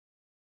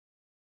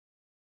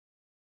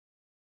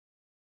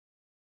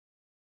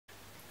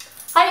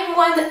Hi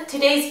everyone,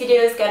 today's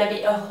video is gonna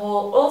be a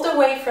haul all the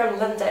way from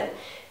London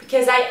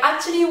because I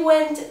actually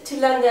went to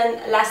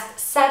London last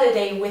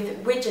Saturday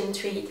with Regent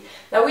Treat.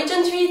 Now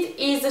Regent Treat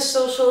is a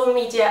social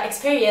media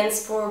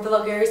experience for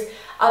bloggers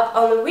up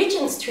on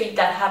Regent Street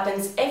that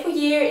happens every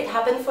year. It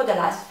happened for the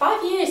last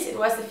 5 years. It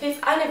was the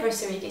 5th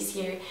anniversary this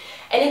year.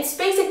 And it's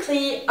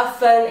basically a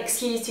fun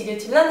excuse to go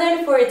to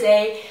London for a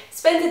day,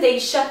 spend the day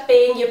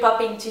shopping, you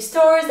pop into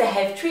stores, they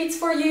have treats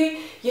for you,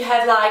 you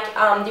have like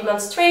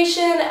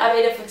demonstration, a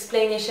bit of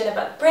explanation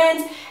about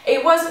brands.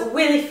 It was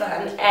really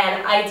fun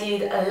and I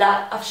did a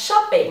lot of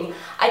shopping.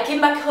 I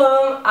came back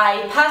home,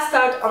 I passed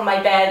out on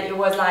my bed, it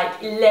was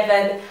like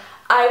 11.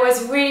 I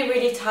was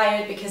really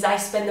tired because I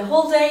spent the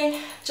whole day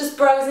just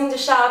browsing the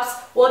shops,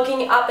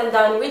 walking up and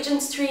down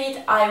Regent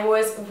Street. I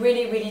was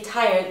really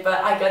tired,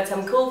 but I got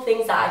some cool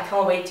things that I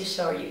can't wait to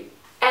show you.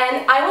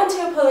 And I want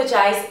to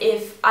apologize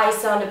if I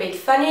sound a bit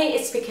funny.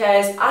 It's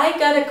because I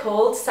got a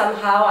cold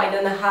somehow, I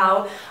don't know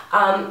how.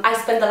 I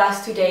spent the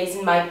last 2 days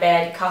in my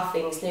bed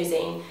coughing,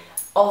 sneezing,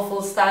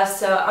 awful stuff,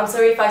 so I'm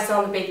sorry if I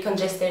sound a bit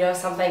congested or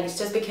something. It's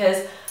just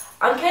because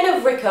I'm kind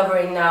of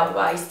recovering now,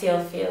 but I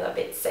still feel a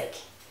bit sick.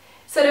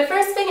 So the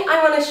first thing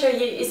I want to show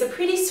you is a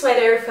pretty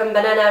sweater from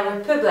Banana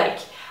Republic,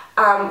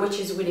 which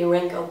is really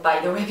wrinkled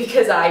by the way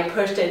because I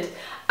pushed it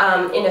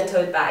in a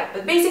tote bag.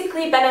 But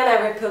basically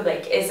Banana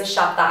Republic is a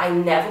shop that I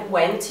never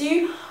went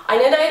to. I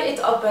know that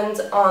it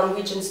opened on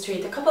Regent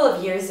Street a couple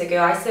of years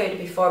ago. I saw it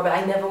before but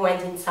I never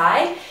went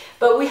inside.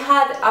 But we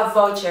had a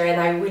voucher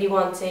and I really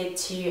wanted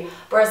to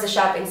browse the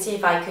shop and see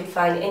if I could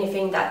find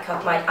anything that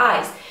caught my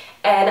eyes.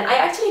 And I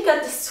actually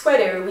got this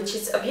sweater, which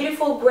is a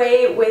beautiful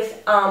grey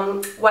with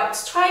white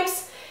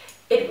stripes.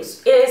 It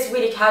is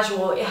really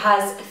casual. It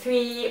has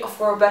 3 or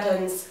 4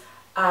 buttons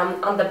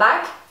on the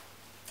back.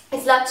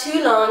 It's not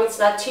too long, it's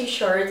not too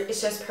short,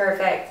 it's just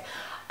perfect.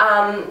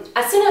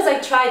 As soon as I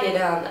tried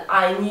it on,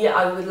 I knew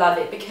I would love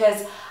it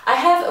because I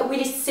have a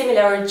really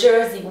similar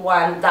jersey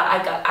one that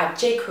I got at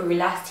J.Crew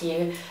last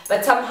year,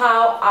 but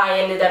somehow I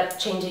ended up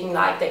changing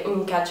like the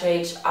ink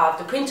cartridge of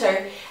the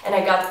printer and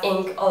I got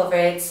ink all over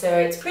it, so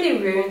it's pretty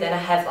ruined and I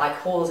have like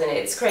holes in it.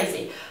 It's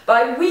crazy. But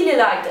I really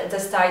liked the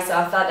style, so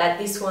I thought that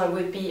this one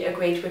would be a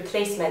great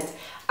replacement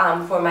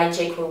for my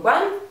J.Crew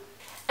one.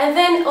 And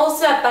then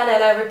also at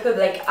Banana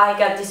Republic I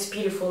got this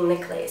beautiful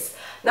necklace.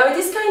 Now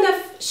this kind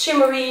of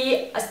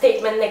shimmery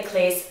statement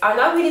necklace are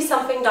not really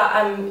something that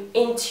I'm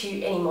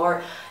into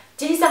anymore.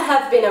 These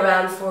have been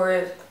around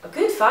for a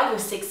good 5 or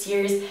 6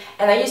 years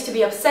and I used to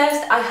be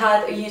obsessed. I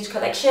had a huge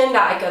collection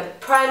that I got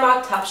at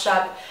Primark,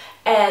 Topshop,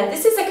 and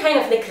this is a kind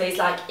of necklace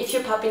like if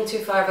you pop into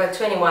Forever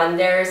 21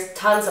 there's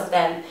tons of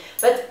them.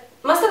 But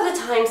most of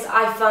the times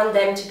I found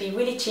them to be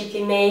really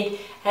cheaply made,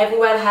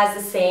 everyone has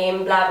the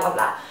same, blah blah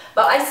blah.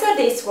 But I saw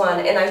this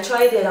one and I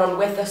tried it on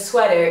with a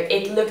sweater,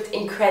 it looked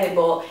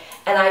incredible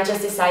and I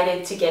just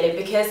decided to get it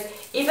because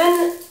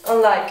even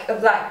on like a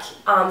black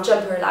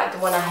jumper like the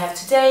one I have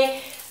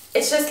today,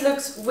 it just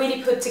looks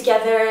really put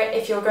together.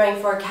 If you're going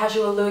for a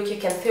casual look, you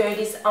can throw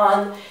this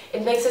on,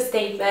 it makes a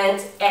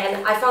statement,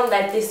 and I found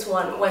that this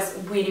one was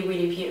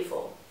really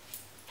beautiful.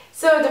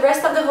 So the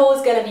rest of the haul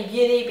is gonna be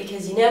beauty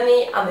because you know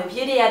me, I'm a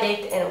beauty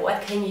addict and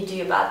what can you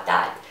do about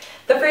that?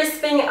 The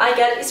first thing I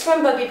got is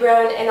from Bobbi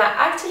Brown and I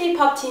actually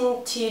popped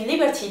into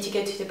Liberty to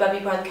go to the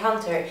Bobbi Brown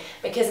counter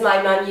because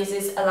my mom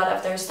uses a lot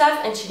of their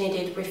stuff and she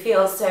needed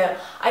refills, so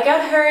I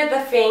got her the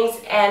things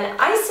and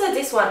I saw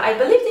this one. I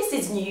believe this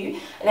is new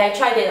and I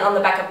tried it on the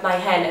back of my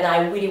hand and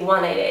I really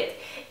wanted it.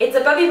 It's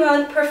a Bobbi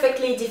Brown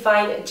Perfectly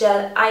Defined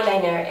Gel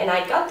Eyeliner and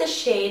I got the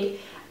shade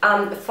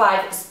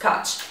 5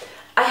 Scotch.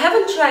 I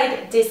haven't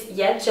tried this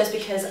yet just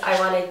because I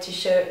wanted to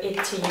show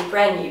it to you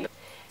brand new.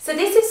 So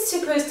this is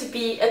supposed to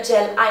be a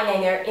gel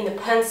eyeliner in a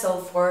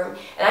pencil form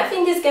and I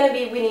think this is going to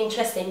be really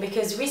interesting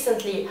because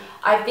recently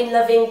I've been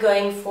loving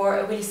going for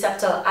a really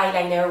subtle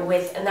eyeliner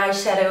with an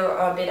eyeshadow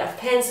or a bit of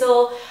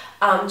pencil,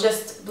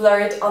 just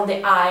blurred on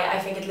the eye. I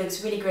think it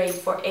looks really great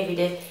for every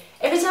day.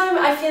 Every time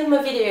I film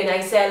a video and I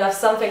say I love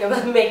something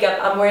about makeup,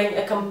 I'm wearing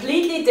a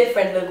completely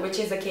different look, which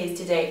is the case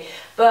today.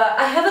 But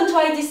I haven't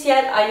tried this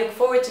yet, I look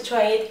forward to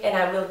trying it and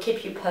I will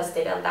keep you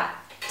posted on that.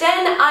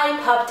 Then I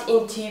popped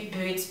into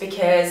Boots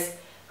because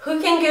who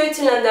can go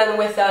to London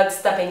without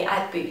stopping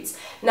at Boots?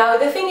 Now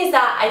the thing is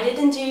that I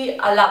didn't do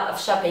a lot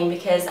of shopping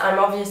because I'm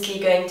obviously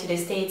going to the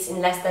States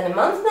in less than a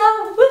month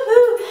now,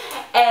 woohoo!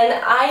 And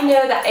I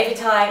know that every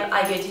time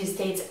I go to the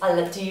States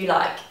I'll do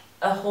like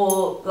a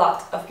whole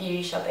lot of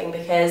beauty shopping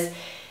because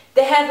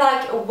they have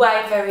like a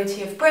wide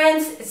variety of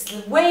brands. It's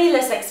way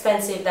less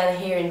expensive than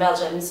here in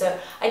Belgium, so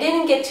I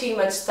didn't get too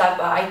much stuff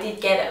but I did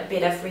get a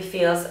bit of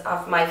refills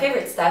of my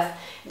favorite stuff.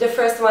 The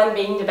first one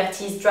being the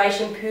Batiste Dry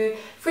Shampoo,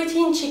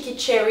 Fruity and Cheeky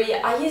Cherry.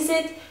 I use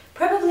it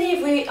probably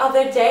every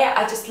other day.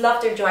 I just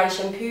love their dry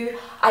shampoo.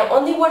 I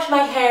only wash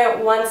my hair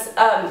I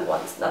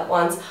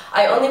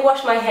only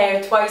wash my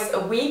hair twice a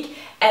week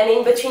and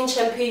in between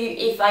shampoo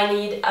if I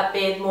need a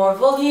bit more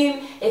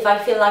volume, if I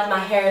feel like my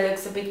hair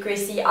looks a bit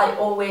greasy, I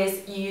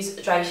always use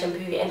dry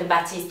shampoo and the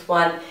Batiste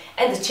one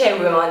and the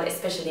cherry one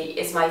especially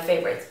is my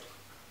favorite.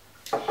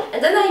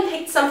 And then I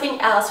picked something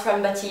else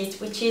from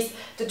Batiste, which is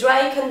the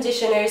Dry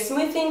Conditioner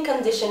Smoothing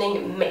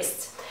Conditioning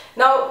Mist.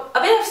 Now,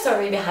 a bit of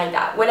story behind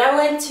that. When I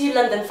went to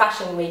London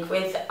Fashion Week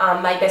with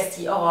my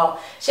bestie Aurore,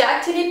 she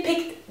actually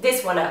picked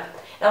this one up.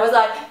 And I was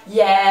like,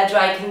 yeah,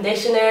 dry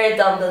conditioner,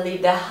 don't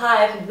believe the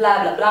hype,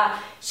 blah blah blah.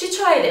 She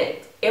tried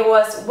it. It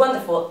was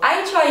wonderful.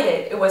 I tried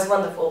it. It was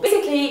wonderful.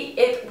 Basically,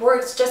 it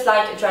works just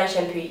like a dry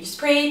shampoo. You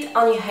spray it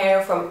on your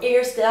hair from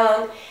ears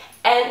down,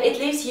 and it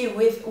leaves you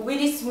with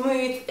really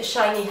smooth,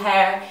 shiny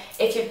hair.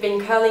 If you've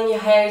been curling your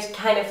hair, it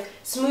kind of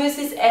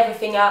smoothes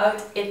everything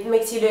out. It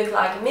makes you look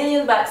like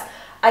 $1,000,000.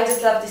 I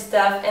just love this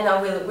stuff, and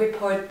I will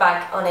report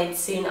back on it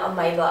soon on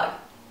my blog.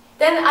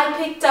 Then I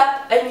picked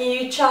up a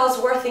new Charles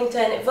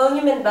Worthington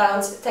Volume and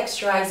Bounce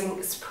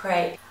Texturizing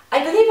Spray.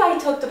 I believe I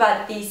talked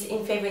about this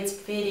in favorites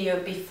video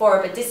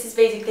before, but this is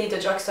basically the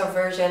drugstore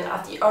version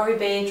of the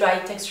Oribe Dry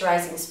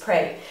Texturizing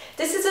Spray.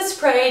 This is a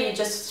spray, you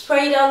just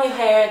spray it on your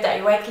hair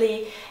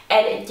directly,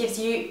 and it gives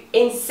you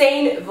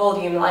insane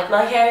volume. Like,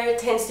 my hair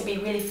tends to be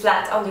really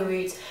flat on the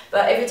roots,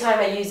 but every time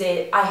I use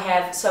it I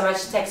have so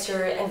much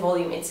texture and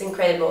volume, it's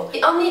incredible.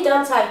 The only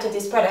downside to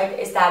this product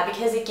is that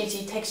because it gives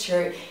you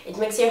texture, it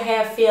makes your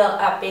hair feel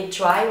a bit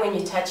dry when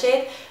you touch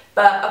it.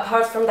 But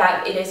apart from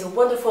that, it is a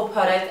wonderful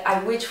product. I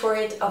reach for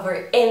it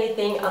over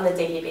anything on a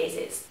daily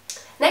basis.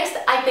 Next,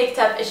 I picked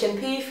up a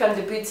shampoo from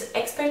the Boots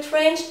Expert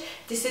range.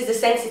 This is the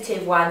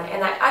sensitive one,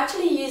 and I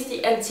actually used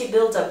the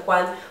anti-buildup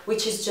one,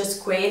 which is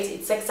just great.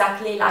 It's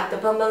exactly like the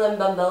Bumble and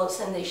Bumble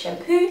Sunday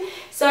shampoo.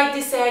 So I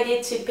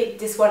decided to pick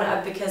this one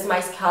up because my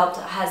scalp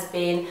has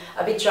been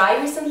a bit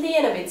dry recently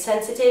and a bit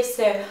sensitive.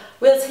 So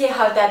we'll see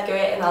how that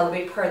goes, and I'll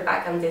report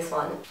back on this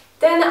one.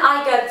 Then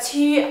I got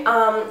two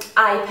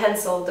eye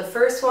pencils. The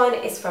first one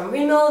is from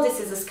Rimmel. This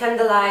is a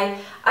Scandaleye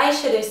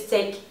eyeshadow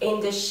stick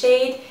in the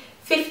shade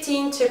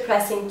 15 to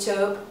Pressing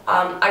Taupe.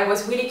 I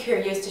was really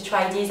curious to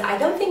try these. I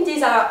don't think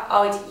these are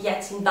out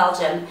yet in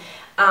Belgium.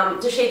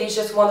 The shade is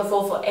just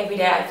wonderful for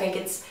everyday. I think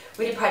it's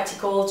really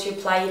practical to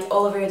apply it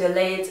all over the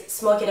lid,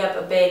 smoke it up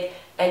a bit,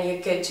 and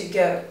you're good to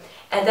go.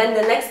 And then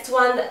the next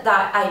one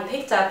that I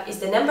picked up is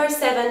the number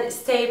 7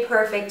 Stay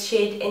Perfect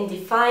shade in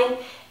Define.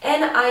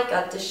 And I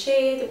got the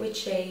shade. Which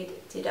shade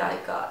did I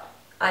got?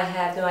 I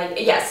have no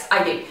idea. Yes,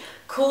 I do.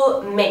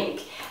 Cool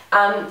Mink.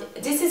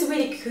 This is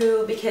really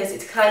cool because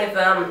it's kind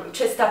of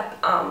twist up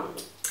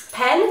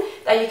pen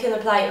that you can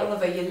apply all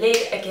over your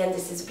lid. Again,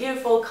 this is a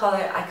beautiful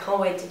color. I can't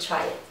wait to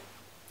try it.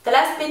 The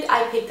last bit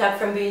I picked up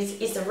from Boots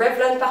is the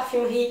Revlon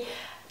Parfumerie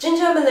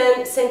Ginger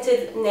Melon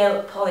Scented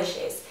Nail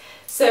Polishes.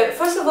 So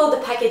first of all, the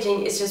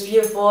packaging is just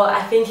beautiful.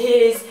 I think it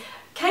is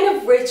kind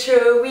of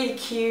retro, really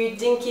cute,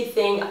 dinky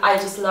thing. I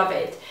just love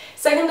it.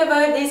 Second of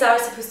all, these are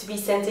supposed to be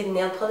scented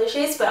nail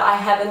polishes, but I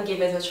haven't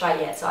given it a try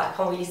yet, so I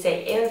can't really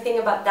say anything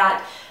about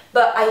that.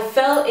 But I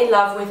fell in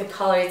love with the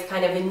color. It's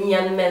kind of a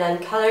neon melon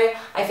color.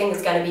 I think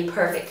it's gonna be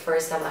perfect for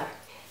summer.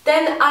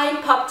 Then I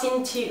popped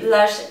into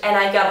Lush and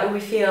I got a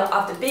refill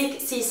of the Big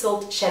Sea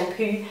Salt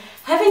shampoo.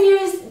 Haven't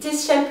used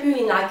this shampoo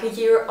in like a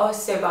year or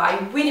so, but I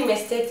really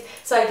missed it,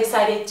 so I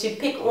decided to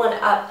pick one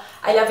up.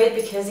 I love it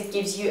because it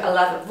gives you a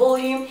lot of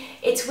volume.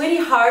 It's really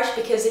harsh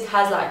because it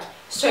has like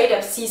straight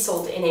up sea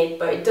salt in it,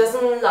 but it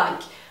doesn't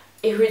like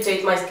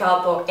irritate my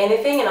scalp or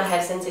anything, and I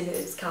have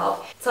sensitive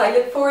scalp. So I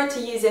look forward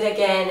to use it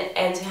again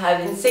and to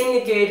have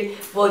insanely good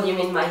volume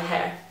in my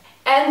hair.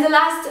 And the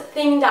last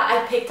thing that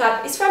I picked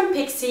up is from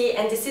Pixi,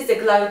 and this is the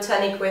Glow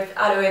Tonic with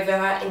aloe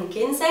vera and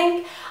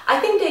ginseng. I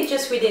think they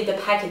just redid the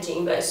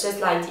packaging, but it's just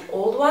like the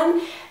old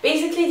one.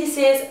 Basically, this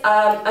is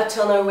a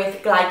toner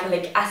with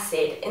glycolic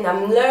acid, and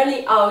I'm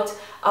nearly out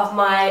of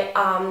my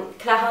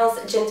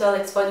Clarins Gentle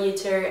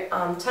Exfoliator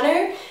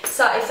toner,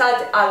 so I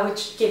thought I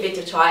would give it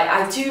a try.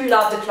 I do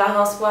love the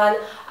Clarins one.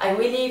 I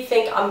really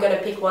think I'm gonna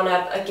pick one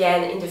up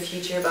again in the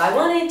future, but I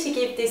wanted to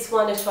give this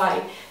one a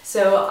try,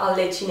 so I'll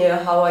let you know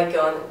how I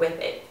go on with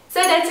it. So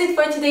that's it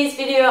for today's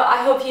video. I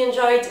hope you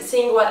enjoyed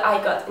seeing what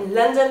I got in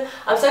London.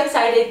 I'm so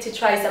excited to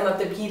try some of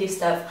the beauty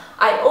stuff.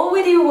 I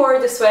already wore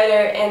the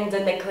sweater and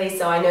the necklace,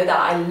 so I know that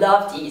I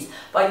love these,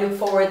 but I look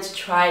forward to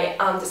try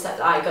the stuff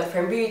that I got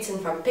from Boots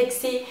and from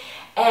Pixi.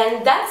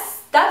 And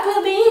that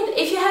will be it.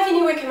 If you have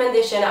any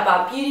recommendation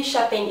about beauty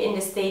shopping in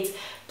the States,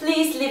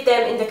 please leave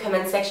them in the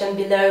comment section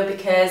below,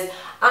 because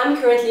I'm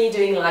currently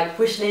doing like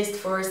wish list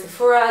for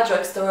Sephora,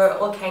 drugstore,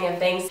 all kind of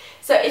things.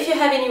 So if you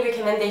have any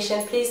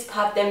recommendation, please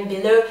pop them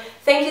below.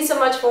 Thank you so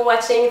much for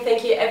watching.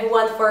 Thank you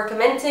everyone for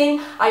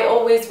commenting. I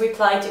always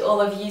reply to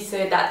all of you, so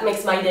that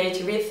makes my day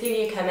to read through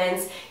your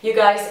comments. You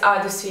guys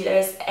are the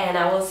sweetest, and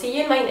I will see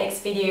you in my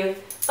next video.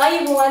 Bye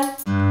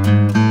everyone!